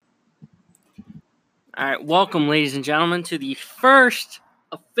All right, welcome, ladies and gentlemen, to the first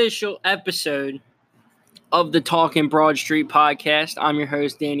official episode of the Talking Broad Street podcast. I'm your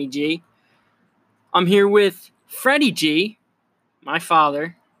host, Danny G. I'm here with Freddie G, my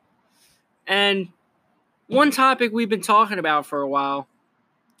father, and one topic we've been talking about for a while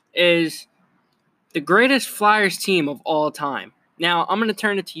is the greatest Flyers team of all time. Now, I'm going to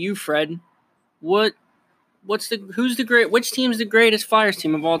turn it to you, Fred. Which team's the greatest Flyers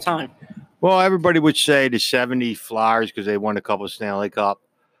team of all time? Well, everybody would say the 70 Flyers because they won a couple of Stanley Cup.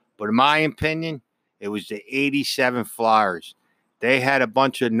 But in my opinion, it was the 87 Flyers. They had a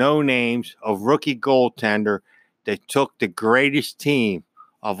bunch of no-names of rookie goaltender that took the greatest team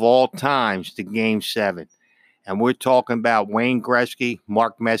of all times to Game 7. And we're talking about Wayne Gretzky,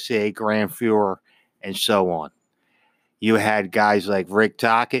 Mark Messier, Grant Fuhrer, and so on. You had guys like Rick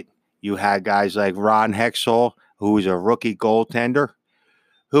Tocchet. You had guys like Ron Hextall, who was a rookie goaltender,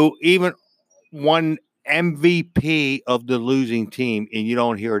 who even won MVP of the losing team, and you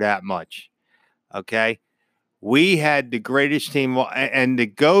don't hear that much. Okay? We had the greatest team, and to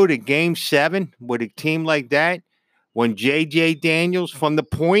go to Game 7 with a team like that, when J.J. Daniels from the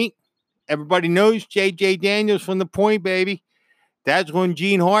point, everybody knows J.J. Daniels from the point, baby. That's when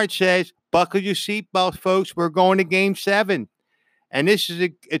Gene Hart says, buckle your seatbelts, folks, we're going to Game 7. And this is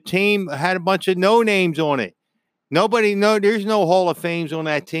a team that had a bunch of no-names on it. There's no Hall of Fames on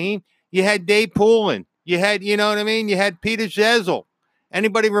that team. You had Dave Poulin. You had, you had Peter Zezel.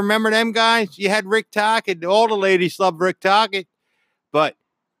 Anybody remember them guys? You had Rick Tocchet. All the ladies loved Rick Tocchet. But,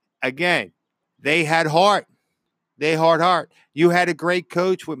 again, they had heart. They had heart. You had a great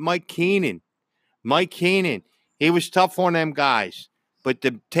coach with Mike Keenan. He was tough on them guys. But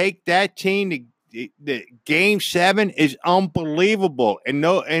to take that team to the Game 7 is unbelievable. And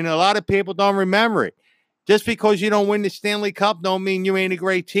a lot of people don't remember it. Just because you don't win the Stanley Cup don't mean you ain't a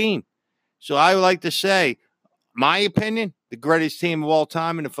great team. So I would like to say, my opinion, the greatest team of all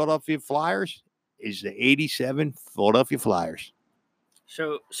time in the Philadelphia Flyers is the 87 Philadelphia Flyers.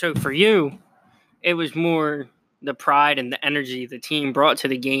 So for you, it was more the pride and the energy the team brought to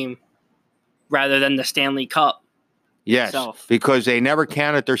the game rather than the Stanley Cup. Yes, itself. Because they never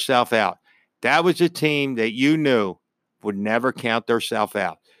counted themselves out. That was a team that you knew would never count themselves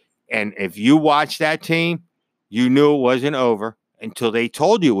out. And if you watched that team, you knew it wasn't over until they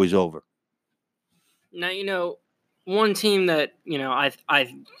told you it was over. Now, one team that,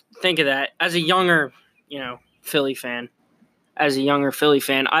 I think of that as a younger, Philly fan. As a younger Philly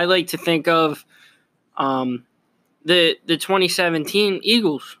fan, I like to think of the 2017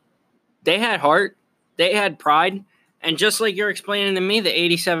 Eagles. They had heart. They had pride. And just like you're explaining to me, the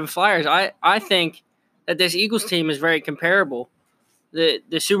 87 Flyers, I think that this Eagles team is very comparable. The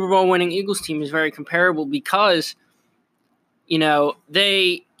Super Bowl winning Eagles team is very comparable because,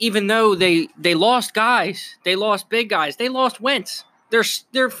 even though they lost guys, they lost big guys, they lost Wentz,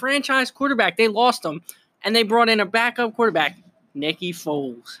 their franchise quarterback, they lost him, and they brought in a backup quarterback, Nicky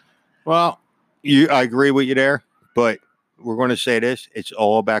Foles. Well, I agree with you there, but we're going to say this: it's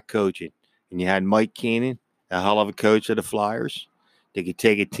all about coaching. And you had Mike Keenan, a hell of a coach of the Flyers. They could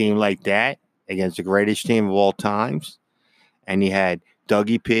take a team like that against the greatest team of all times. And you had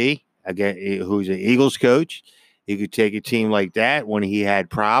Dougie P, again, who's an Eagles coach. He could take a team like that when he had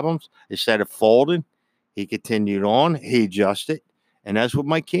problems. Instead of folding, he continued on. He adjusted. And that's what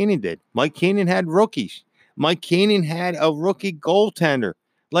Mike Keenan did. Mike Keenan had rookies. Mike Keenan had a rookie goaltender,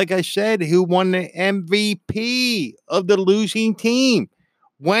 like I said, who won the MVP of the losing team.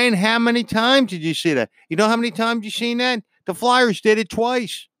 How many times did you see that? You know how many times you seen that? The Flyers did it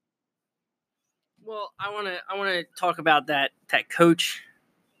twice. Well, I want to talk about that coach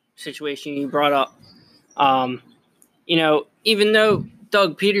situation you brought up. Even though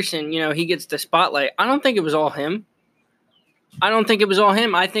Doug Peterson, he gets the spotlight, I don't think it was all him.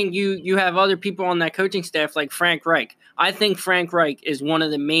 I think you have other people on that coaching staff like Frank Reich. I think Frank Reich is one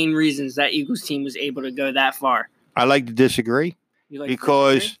of the main reasons that Eagles team was able to go that far. I like to disagree.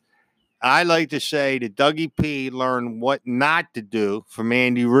 Because I like to say that Dougie P learned what not to do from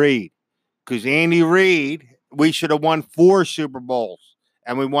Andy Reid. Because Andy Reid, we should have won 4 Super Bowls,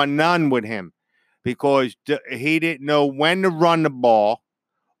 and we won none with him. Because he didn't know when to run the ball,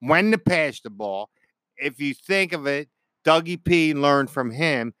 when to pass the ball. If you think of it, Dougie P learned from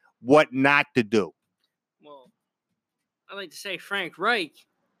him what not to do. Well, I like to say Frank Reich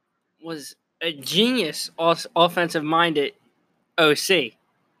was a genius offensive-minded OC.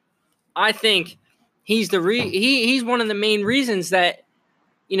 I think he's he's one of the main reasons that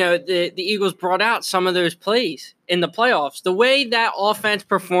the Eagles brought out some of those plays in the playoffs. The way that offense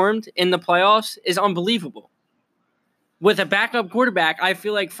performed in the playoffs is unbelievable. With a backup quarterback, I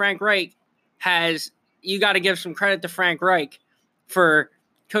feel like Frank Reich has you got to give some credit to Frank Reich for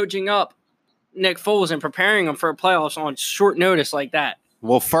coaching up Nick Foles and preparing him for a playoffs on short notice like that.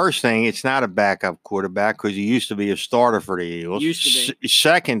 Well, first thing, it's not a backup quarterback because he used to be a starter for the Eagles. Used to be.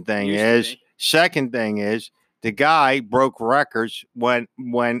 Second thing is the guy broke records when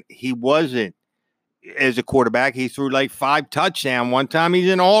he wasn't as a quarterback. He threw like 5 touchdowns one time. He's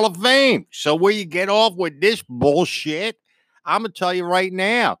in the Hall of Fame. So where you get off with this bullshit, I'm going to tell you right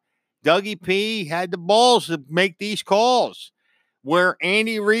now, Dougie P had the balls to make these calls where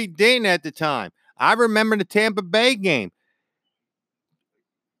Andy Reid didn't at the time. I remember the Tampa Bay game.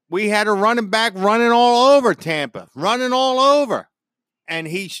 We had a running back running all over Tampa, running all over. And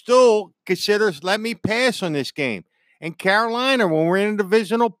he still considers, let me pass on this game. In Carolina, when we're in a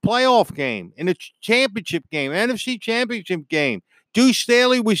divisional playoff game, in a championship game, NFC championship game, Deuce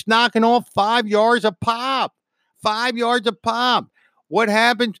Staley was knocking off 5 yards a pop. 5 yards a pop. What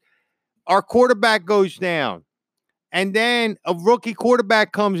happens? Our quarterback goes down. And then a rookie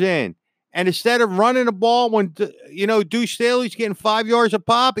quarterback comes in. And instead of running the ball when, Deuce Staley's getting 5 yards a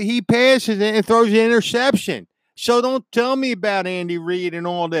pop, he passes it and throws an interception. So don't tell me about Andy Reid and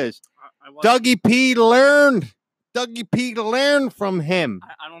all this. Dougie P learned from him.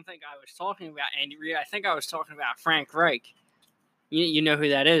 I don't think I was talking about Andy Reid. I think I was talking about Frank Reich. You know who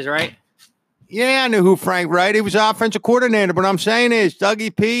that is, right? Yeah, I knew who Frank Reich. He was offensive coordinator. But I'm saying is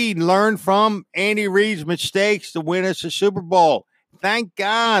Dougie P learned from Andy Reid's mistakes to win us a Super Bowl. Thank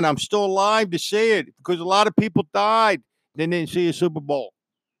God I'm still alive to see it because a lot of people died. They didn't see a Super Bowl.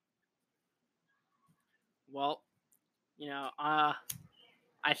 Well, I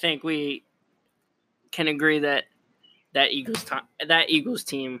think we can agree that Eagles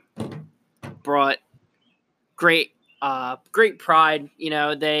team brought great pride.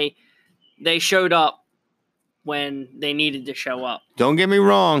 They showed up when they needed to show up. Don't get me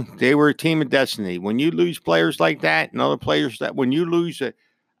wrong. They were a team of destiny. When you lose players like that and other players when you lose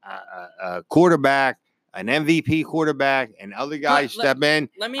a quarterback, an MVP quarterback, and other guys step in,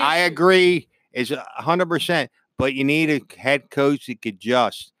 I agree, is 100%. But you need a head coach that could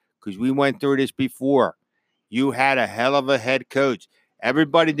adjust because we went through this before. You had a hell of a head coach.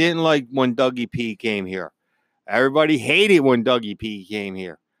 Everybody didn't like when Dougie P came here. Everybody hated when Dougie P came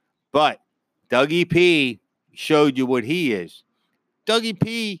here. But Dougie P showed you what he is. Dougie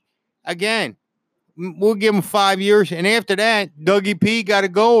P, again, we'll give him 5 years, and after that, Dougie P got to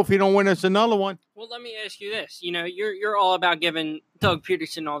go if he don't win us another one. Well, let me ask you this. You're all about giving Doug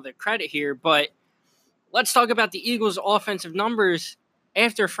Peterson all the credit here, but let's talk about the Eagles' offensive numbers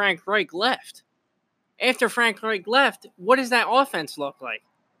after Frank Reich left. After Frank Reich left, what does that offense look like?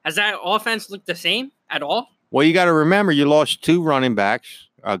 Has that offense looked the same at all? Well, you got to remember you lost 2 running backs,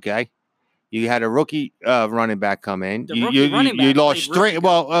 okay? You had a rookie running back come in. You lost 3.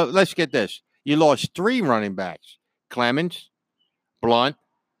 Well, let's get this. You lost 3 running backs: Clemens, Blunt,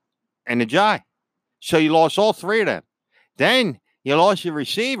 and Ajayi. So you lost all 3 of them. Then you lost your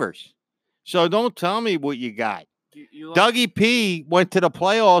receivers. So don't tell me what you got. Dougie P went to the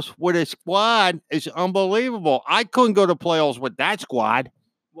playoffs with a squad. It's unbelievable. I couldn't go to playoffs with that squad.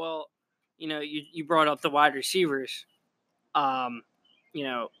 Well, you brought up the wide receivers.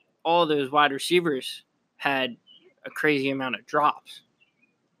 All those wide receivers had a crazy amount of drops.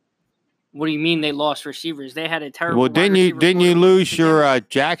 What do you mean they lost receivers? They had a terrible. Well, didn't you lose your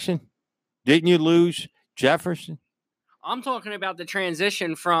Jackson? Didn't you lose Jefferson? I'm talking about the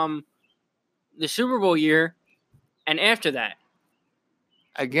transition from the Super Bowl year and after that.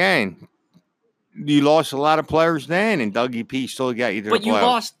 Again, you lost a lot of players then, and Dougie P still got you to the playoffs. But you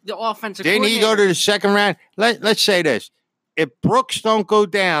lost the offensive coordinator. Didn't he go to the second round? Let's say this. If Brooks don't go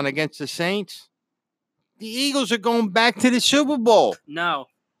down against the Saints, the Eagles are going back to the Super Bowl. No.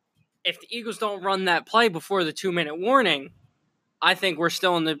 If the Eagles don't run that play before the 2-minute warning, I think we're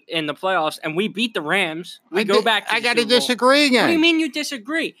still in the playoffs, and we beat the Rams. We go back to the Super Bowl. I got to disagree again. What do you mean you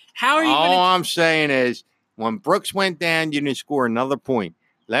disagree? How are you going to... All I'm saying is, when Brooks went down, you didn't score another point.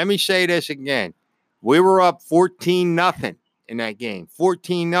 Let me say this again. We were up 14-0 in that game.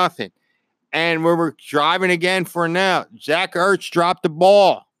 14-0. And we were driving again for now. Zach Ertz dropped the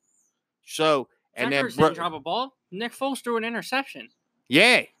ball. So, and Zach Ertz didn't drop a ball. Nick Foles threw an interception.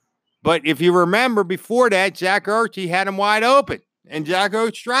 Yeah. But if you remember before that, Zach Ertz, he had him wide open. And Zach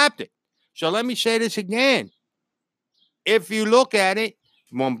Ertz dropped it. So let me say this again. If you look at it,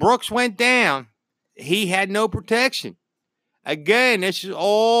 when Brooks went down, he had no protection. Again, this is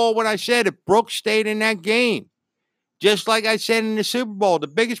all what I said. If Brooks stayed in that game, just like I said in the Super Bowl, the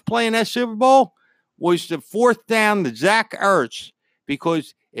biggest play in that Super Bowl was the 4th down to Zach Ertz.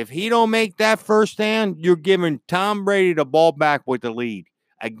 Because if he don't make that first down, you're giving Tom Brady the ball back with the lead.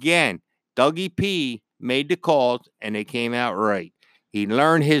 Again, Dougie P made the calls, and they came out right. He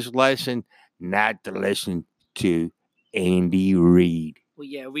learned his lesson not to listen to Andy Reid. Well,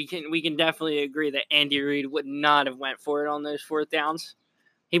 yeah, we can definitely agree that Andy Reid would not have went for it on those fourth downs.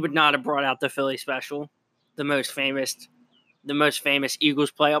 He would not have brought out the Philly special, the most famous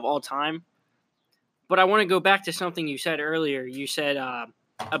Eagles play of all time. But I want to go back to something you said earlier. You said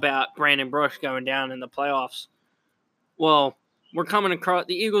about Brandon Brooks going down in the playoffs. Well, the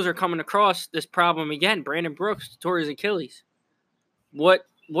Eagles are coming across this problem again. Brandon Brooks tore his Achilles.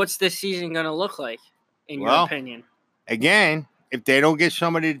 What's this season going to look like, in your opinion? Again, if they don't get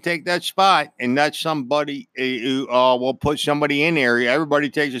somebody to take that spot, and that's somebody who will put somebody in there, everybody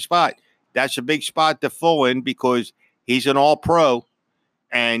takes a spot. That's a big spot to fill in because he's an all-pro,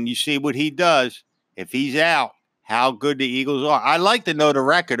 and you see what he does. If he's out, how good the Eagles are. I like to know the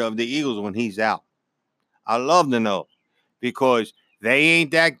record of the Eagles when he's out. I love to know because they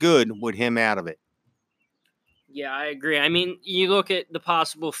ain't that good with him out of it. Yeah, I agree. I mean, you look at the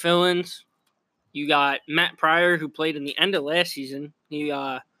possible fill-ins. You got Matt Pryor, who played in the end of last season. He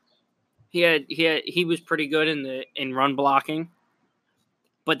was pretty good in run blocking,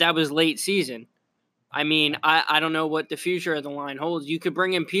 but that was late season. I mean, I don't know what the future of the line holds. You could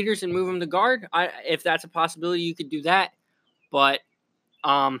bring in Peters and move him to guard. If that's a possibility, you could do that. But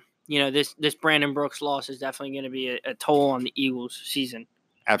this Brandon Brooks loss is definitely going to be a toll on the Eagles' season.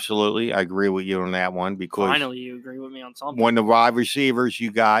 Absolutely. I agree with you on that one because finally you agree with me on something. When the wide receivers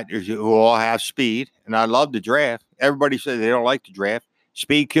you got who all have speed, and I love the draft. Everybody says they don't like the draft.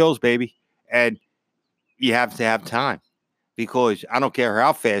 Speed kills, baby. And you have to have time because I don't care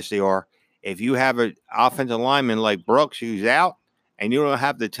how fast they are. If you have an offensive lineman like Brooks who's out and you don't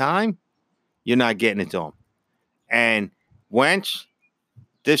have the time, you're not getting it to him. And Wentz,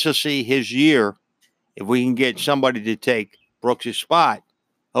 this will see his year. If we can get somebody to take Brooks' spot,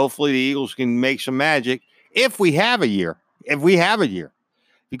 hopefully the Eagles can make some magic if we have a year.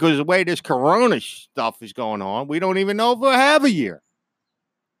 Because the way this corona stuff is going on, we don't even know if we'll have a year.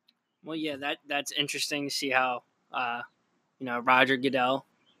 Well, yeah, that's interesting to see how Roger Goodell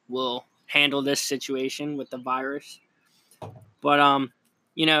will handle this situation with the virus. But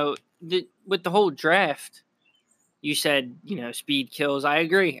with the whole draft, you said, speed kills. I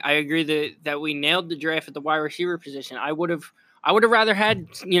agree. I agree that we nailed the draft at the wide receiver position. I would have rather had,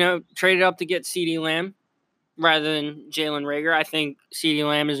 traded up to get CeeDee Lamb rather than Jalen Reagor. I think CeeDee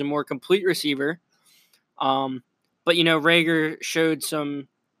Lamb is a more complete receiver. But Reagor showed some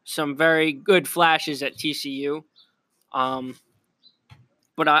very good flashes at TCU.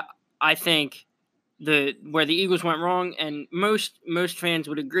 But I think where the Eagles went wrong, and most fans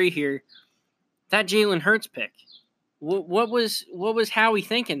would agree here, that Jalen Hurts pick. What was Howie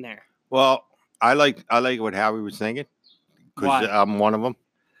thinking there? Well, I like what Howie was thinking because I'm one of them.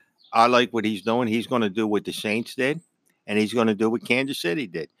 I like what he's doing. He's going to do what the Saints did, and he's going to do what Kansas City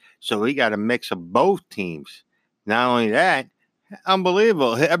did. So he got a mix of both teams. Not only that,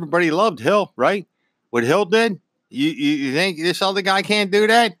 unbelievable. Everybody loved Hill, right? What Hill did? You think this other guy can't do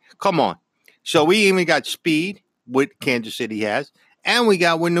that? Come on. So we even got speed, what Kansas City has, and we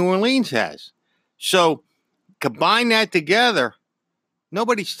got what New Orleans has. So combine that together,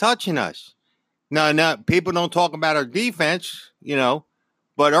 nobody's touching us. No, people don't talk about our defense,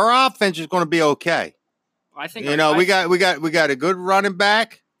 but our offense is going to be okay. I think we got a good running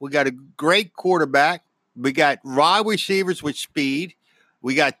back, we got a great quarterback, we got wide receivers with speed,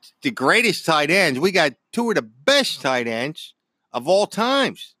 we got the greatest tight ends, we got two of the best tight ends of all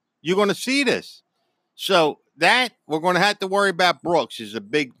times. You're going to see this. So that we're going to have to worry about Brooks is a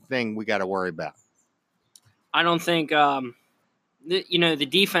big thing we got to worry about. I don't think the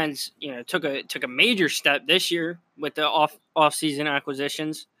defense took a major step this year with the off-season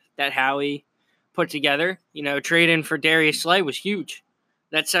acquisitions that Howie put together. Trading for Darius Slay was huge.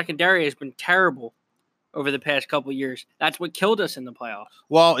 That secondary has been terrible over the past couple of years. That's what killed us in the playoffs.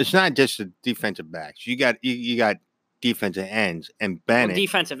 Well, it's not just the defensive backs. You got defensive ends and Bennett. Well,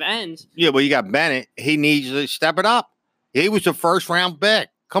 defensive ends. Yeah, well, you got Bennett. He needs to step it up. He was a first-round pick.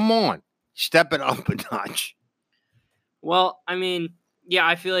 Come on, step it up a notch. Well, I mean, yeah,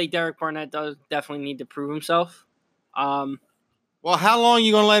 I feel like Derek Barnett does definitely need to prove himself. Well, how long are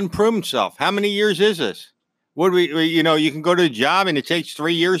you going to let him prove himself? How many years is this? What you can go to a job and it takes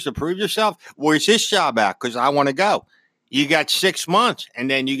 3 years to prove yourself. Where's this job at? Because I want to go. You got 6 months, and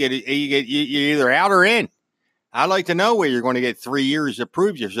then you're either out or in. I'd like to know where you're going to get 3 years to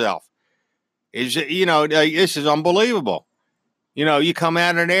prove yourself. This is unbelievable. You come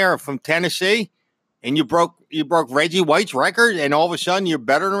out of there from Tennessee. And you broke Reggie White's record, and all of a sudden you're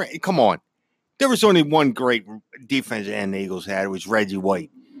better than. Come on, there was only one great defensive end the Eagles had. It was Reggie White.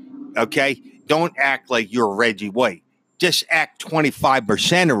 Okay, Don't act like you're Reggie White. Just act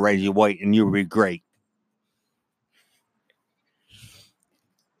 25% of Reggie White, and you'll be great.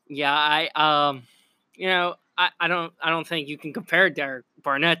 Yeah, I don't think you can compare Derek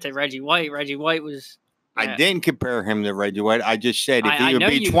Barnett to Reggie White. Reggie White was. I didn't compare him to Reggie White. I just said if he I would know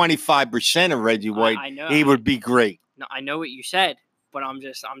be 25% of Reggie White, I know, he would be great. No, I know what you said, but I'm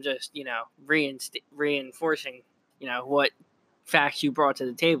just reinforcing what facts you brought to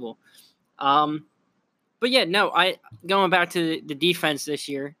the table. But yeah, no, going back to the defense this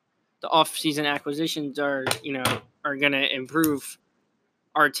year, the off-season acquisitions are going to improve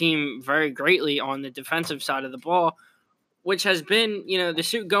our team very greatly on the defensive side of the ball, which has been,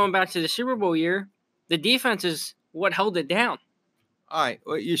 going back to the Super Bowl year, the defense is what held it down. All right,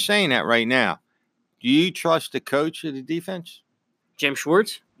 well, you're saying that right now. Do you trust the coach of the defense? Jim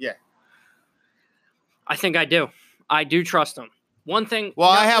Schwartz? Yeah. I think I do. I do trust him. One thing. Well,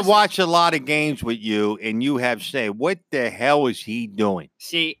 I have watched a lot of games with you, and you have said, what the hell is he doing?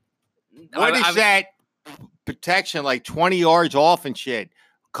 See. What is that protection, like 20 yards off and shit?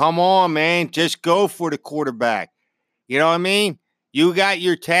 Come on, man. Just go for the quarterback. You know what I mean? You got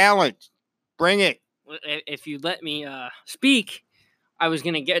your talent. Bring it. If you let me speak, I was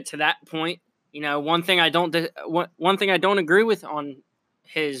going to get to that point. One thing I don't agree with on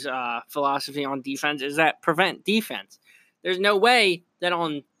his philosophy on defense is that prevent defense. There's no way that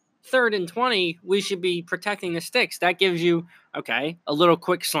on 3rd and 20 we should be protecting the sticks. That gives you a little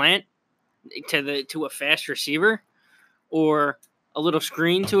quick slant to a fast receiver, or a little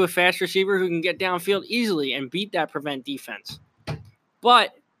screen to a fast receiver who can get downfield easily and beat that prevent defense.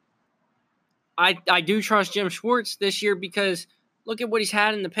 But I do trust Jim Schwartz this year because look at what he's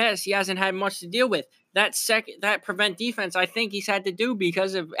had in the past. He hasn't had much to deal with. That prevent defense, I think he's had to do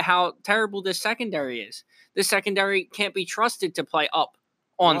because of how terrible this secondary is. The secondary can't be trusted to play up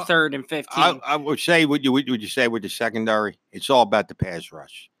on 3rd and 15. I would say, would you say with the secondary? It's all about the pass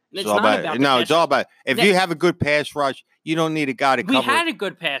rush. It's all about if you have a good pass rush, you don't need a guy to cover. We had a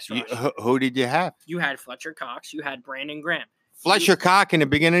good pass rush. Who did you have? You had Fletcher Cox. You had Brandon Graham. Fletcher Cox in the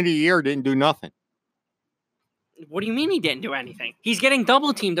beginning of the year didn't do nothing. What do you mean he didn't do anything? He's getting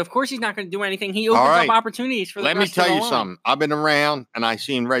double teamed. Of course he's not going to do anything. He opens up opportunities for the rest of the line. Let me tell you something. I've been around and I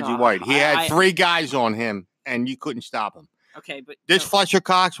seen Reggie White. He had 3 guys on him and you couldn't stop him. Okay, but this Fletcher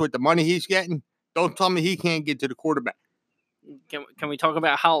Cox with the money he's getting, don't tell me he can't get to the quarterback. Can we talk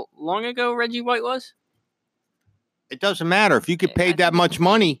about how long ago Reggie White was? It doesn't matter. If you get paid that much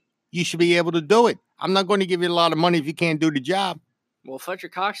money, you should be able to do it. I'm not going to give you a lot of money if you can't do the job. Well, Fletcher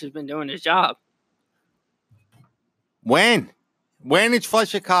Cox has been doing his job. When it's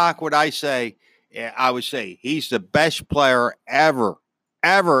Fletcher Cox, would I say? Yeah, I would say he's the best player ever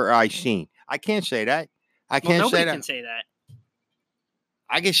I've seen. I can't say that. I can't say that. Nobody can say that.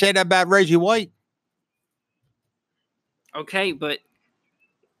 I can say that about Reggie White. Okay, but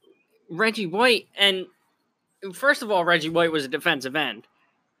Reggie White, and first of all, Reggie White was a defensive end,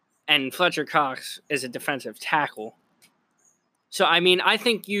 and Fletcher Cox is a defensive tackle. So, I mean, I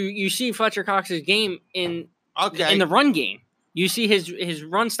think you see Fletcher Cox's game in the run game. You see his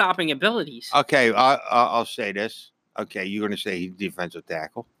run-stopping abilities. Okay, I'll say this. Okay, you're going to say he's a defensive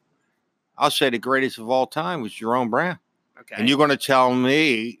tackle. I'll say the greatest of all time was Jerome Brown. Okay. And you're going to tell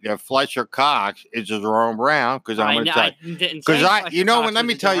me that Fletcher Cox is Jerome Brown because I'm going to tell you. Because let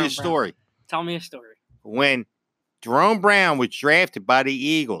me tell you a story. Tell me a story. When Jerome Brown was drafted by the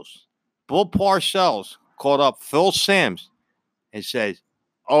Eagles, Bill Parcells called up Phil Simms and says,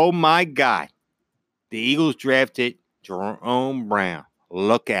 "Oh my God, the Eagles drafted Jerome Brown.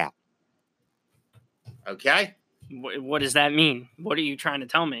 Look out." Okay? What does that mean? What are you trying to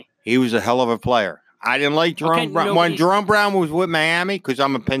tell me? He was a hell of a player. I didn't like Jerome Brown. When Jerome Brown was with Miami, because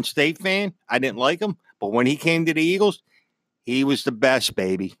I'm a Penn State fan, I didn't like him. But when he came to the Eagles, he was the best,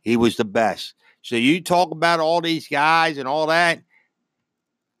 baby. He was the best. So you talk about all these guys and all that,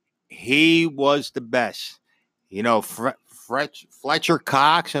 he was the best. You know, Fletcher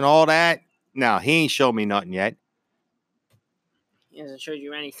Cox and all that. No, he ain't showed me nothing yet. He hasn't showed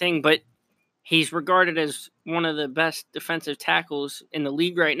you anything, but he's regarded as one of the best defensive tackles in the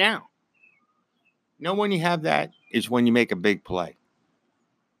league right now. You know when you have that is when you make a big play.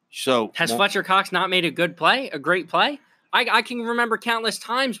 So has Fletcher Cox not made a good play, a great play? I can remember countless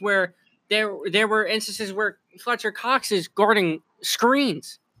times where there were instances where Fletcher Cox is guarding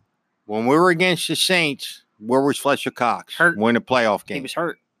screens. When we were against the Saints, where was Fletcher Cox? Hurt. Win a playoff game. He was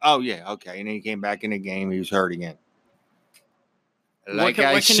hurt. Oh, yeah, okay. And then he came back in the game. He was hurt again. What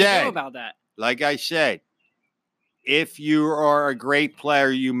can you do about that? Like I said, if you are a great player,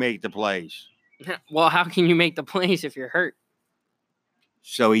 you make the plays. Well, how can you make the plays if you're hurt?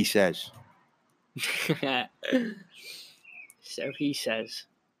 So he says. So he says.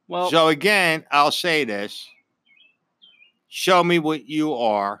 Well, So again, I'll say this. Show me what you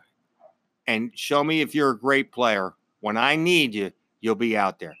are and show me if you're a great player. When I need you, you'll be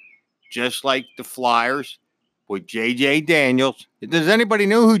out there. Just like the Flyers with J.J. Daniels. Does anybody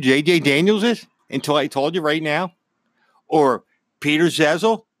know who J.J. Daniels is until I told you right now? Or Peter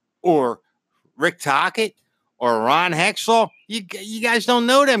Zezel? Or Rick Tocchet? Or Ron Hextall? You guys don't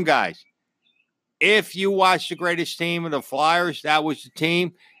know them guys. If you watch the greatest team of the Flyers, that was the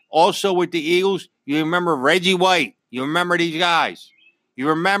team. Also with the Eagles, you remember Reggie White. You remember these guys. You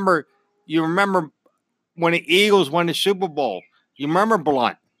remember when the Eagles won the Super Bowl. You remember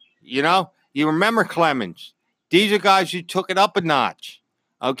Blunt. You know? You remember Clemens. These are guys who took it up a notch.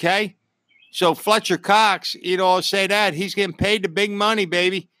 Okay? So Fletcher Cox, say that. He's getting paid the big money,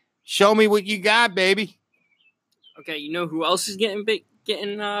 baby. Show me what you got, baby. Okay, you know who else is getting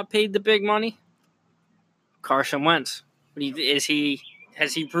paid the big money? Carson Wentz.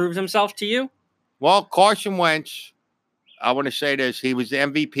 Has he proved himself to you? Well, Carson Wentz, I want to say this. He was the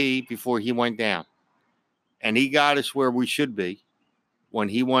MVP before he went down. And he got us where we should be when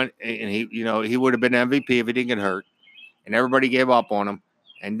he went. And he would have been MVP if he didn't get hurt. And everybody gave up on him.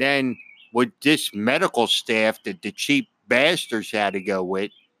 And then with this medical staff that the cheap bastards had to go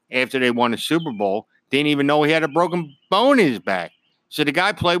with after they won the Super Bowl, didn't even know he had a broken bone in his back. So the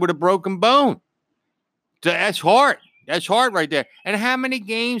guy played with a broken bone. So that's hard. That's hard right there. And how many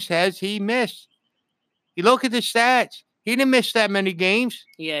games has he missed? You look at the stats. He didn't miss that many games.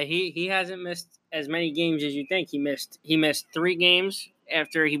 Yeah, he hasn't missed as many games as you think. He missed 3 games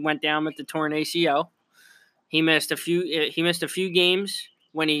after he went down with the torn ACL. He missed a few games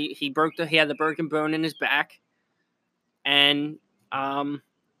when he had the broken bone in his back. And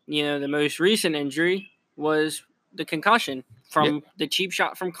the most recent injury was the concussion from the cheap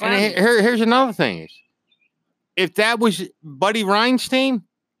shot from Clowney. And here's another thing: if that was Buddy Ryan's team,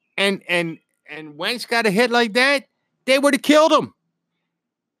 and Wentz got a hit like that, they would have killed him.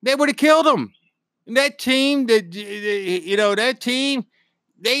 They would have killed him. And that team, they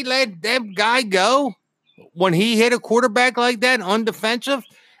let that guy go when he hit a quarterback like that, undefensive,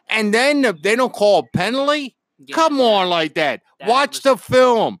 and then they don't call a penalty. Yeah, come on, like that. Watch the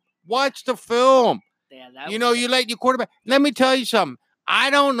film. Watch the film. Yeah, you let your quarterback. Let me tell you something. I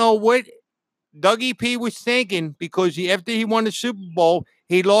don't know what Dougie P was thinking because after he won the Super Bowl,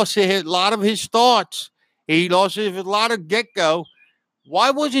 he lost a lot of his thoughts. He lost a lot of get-go.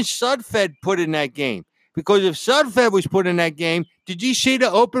 Why wasn't Sudfed put in that game? Because if Sudfed was put in that game, did you see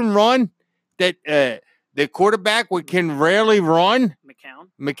the open run that the quarterback can rarely run?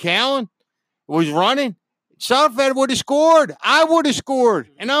 McCown was running. Sudfed would have scored. I would have scored.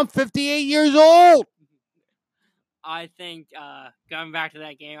 And I'm 58 years old. I think, going back to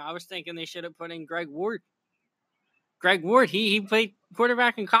that game, I was thinking they should have put in Greg Ward. Greg Ward, he played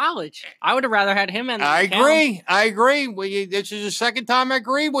quarterback in college. I would have rather had him in. I agree. Well, this is the second time I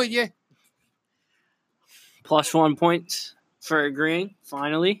agree with you. Plus 1 point for agreeing,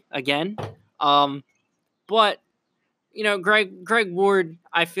 finally, again. But, Greg Ward,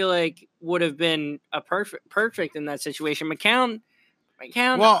 I feel like would have been a perfect in that situation. McCown.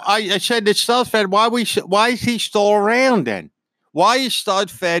 Well, I said that Studfed. Why is he still around then? Why is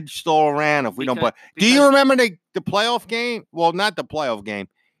Studfed still around if we don't play? Do you remember the playoff game? Well, not the playoff game.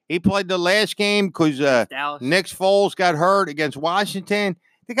 He played the last game because Nick Foles got hurt against Washington.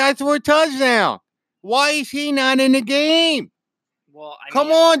 The guy threw a touchdown. Why is he not in the game? Well,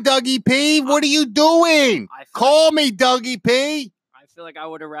 come on, Dougie P. What are you doing? Call me, Dougie P. I feel like I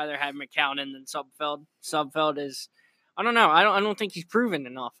would have rather had McCown than Sudfeld. Sudfeld is. I don't know. I don't think he's proven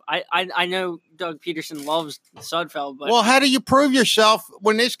enough. I know Doug Peterson loves Sudfeld, but well, how do you prove yourself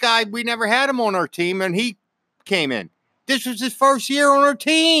when this guy, we never had him on our team and he came in? This was his first year on our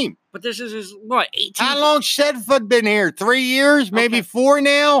team. But this is his 18. How long Sudfeld been here? 3 years, maybe 4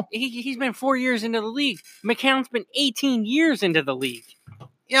 now. He's been 4 years into the league. McCown's been 18 years into the league.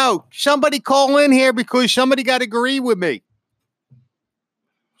 Yo, somebody call in here because somebody got to agree with me.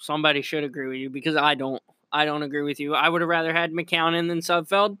 Somebody should agree with you because I don't agree with you. I would have rather had McCown in than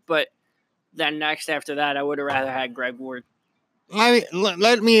Sudfeld, but then next after that, I would have rather had Greg Ward.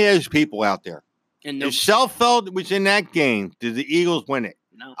 Let me ask people out there. And if Sudfeld was in that game, did the Eagles win it?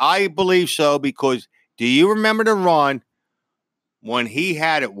 No. I believe so because do you remember the run when he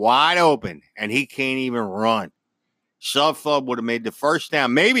had it wide open and he can't even run? Sudfeld would have made the first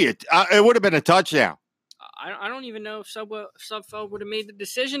down. Maybe it would have been a touchdown. I don't even know if Sudfeld would have made the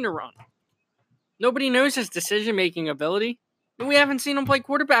decision to run. Nobody knows his decision-making ability. And we haven't seen him play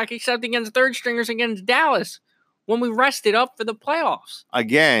quarterback except against third stringers against Dallas when we rested up for the playoffs.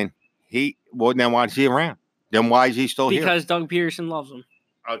 Again, Then why is he around? Then why is he still here? Because Doug Peterson loves him.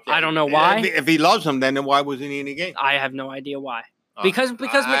 Okay. I don't know why. If he loves him, then why wasn't he in the game? I have no idea why. Uh, Because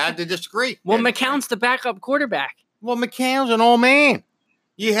I have to disagree. Well, McCown's the backup quarterback. Well, McCown's an old man.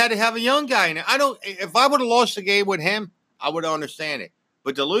 You had to have a young guy in it. If I would have lost the game with him, I would understand it.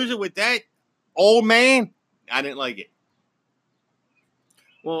 But to lose it with that old man, I didn't like it.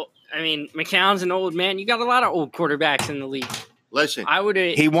 Well, I mean, McCown's an old man. You got a lot of old quarterbacks in the league. Listen,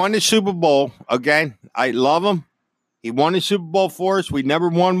 He won the Super Bowl again. I love him. He won the Super Bowl for us. We never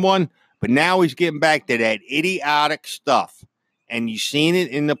won one, but now he's getting back to that idiotic stuff, and you've seen it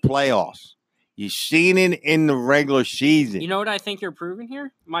in the playoffs. You've seen it in the regular season. You know what I think you're proving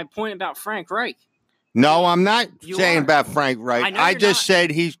here? My point about Frank Reich. No, I'm not saying are. about Frank Reich. I just not.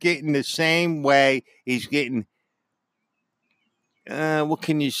 said he's getting the same way. He's getting, what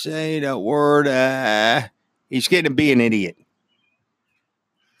can you say? That word, he's getting to be an idiot.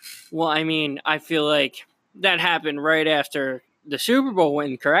 Well, I mean, I feel like that happened right after the Super Bowl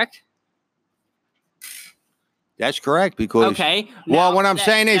win, correct? That's correct because Well, what I'm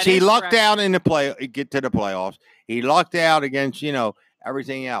saying is he lucked correct. out in the get to the playoffs. He lucked out against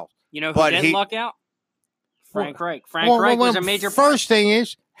everything else. You know who didn't luck out? Frank Reich. Frank Reich was a major. First thing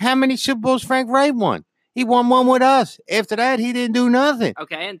is, how many Super Bowls Frank Reich won? He won one with us. After that, he didn't do nothing.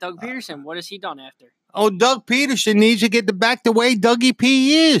 Okay, and Doug Peterson, what has he done after? Oh, Doug Peterson needs to get back the way Dougie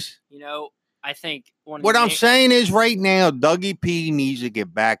P is. I think what I'm saying is right now, Dougie P needs to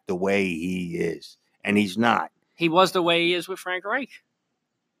get back the way he is, and he's not. He was the way he is with Frank Reich.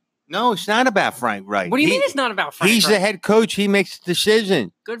 No, it's not about Frank Reich. What do you mean it's not about Frank Reich? He's the head coach. He makes the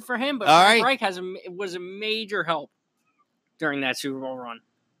decision. Good for him, but Frank Reich was a major help during that Super Bowl run.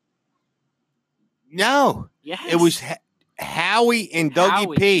 No. Yes. It was Howie and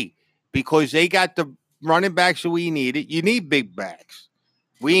Dougie P because they got the running backs that we needed. You need big backs.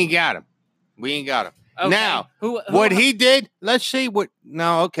 We ain't got them. Okay. Now, what he did, let's see what.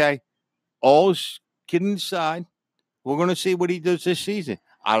 No, okay. All kidding aside, we're going to see what he does this season.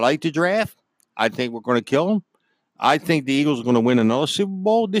 I like the draft. I think we're going to kill him. I think the Eagles are going to win another Super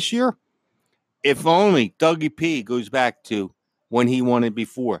Bowl this year. If only Dougie P goes back to when he won it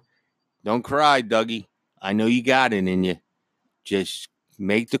before. Don't cry, Dougie. I know you got it in you. Just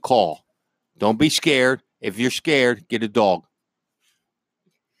make the call. Don't be scared. If you're scared, get a dog.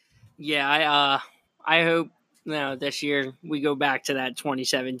 Yeah, I hope this year we go back to that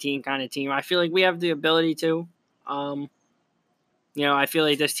 2017 kind of team. I feel like we have the ability to. I feel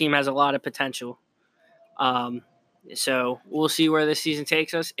like this team has a lot of potential. So we'll see where this season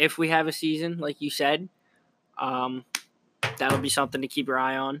takes us. If we have a season, like you said, that'll be something to keep your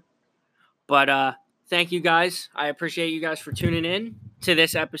eye on. But thank you guys. I appreciate you guys for tuning in to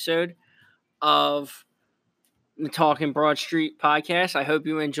this episode of the Talking Broad Street podcast. I hope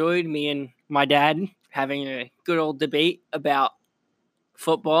you enjoyed me and my dad having a good old debate about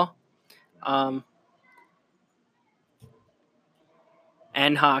football and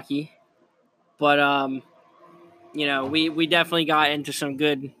hockey. But, we definitely got into some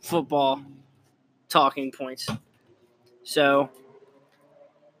good football talking points. So,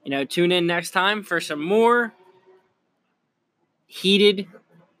 tune in next time for some more heated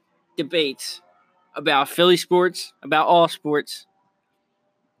debates about Philly sports, about all sports,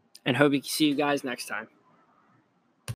 and hope to see you guys next time.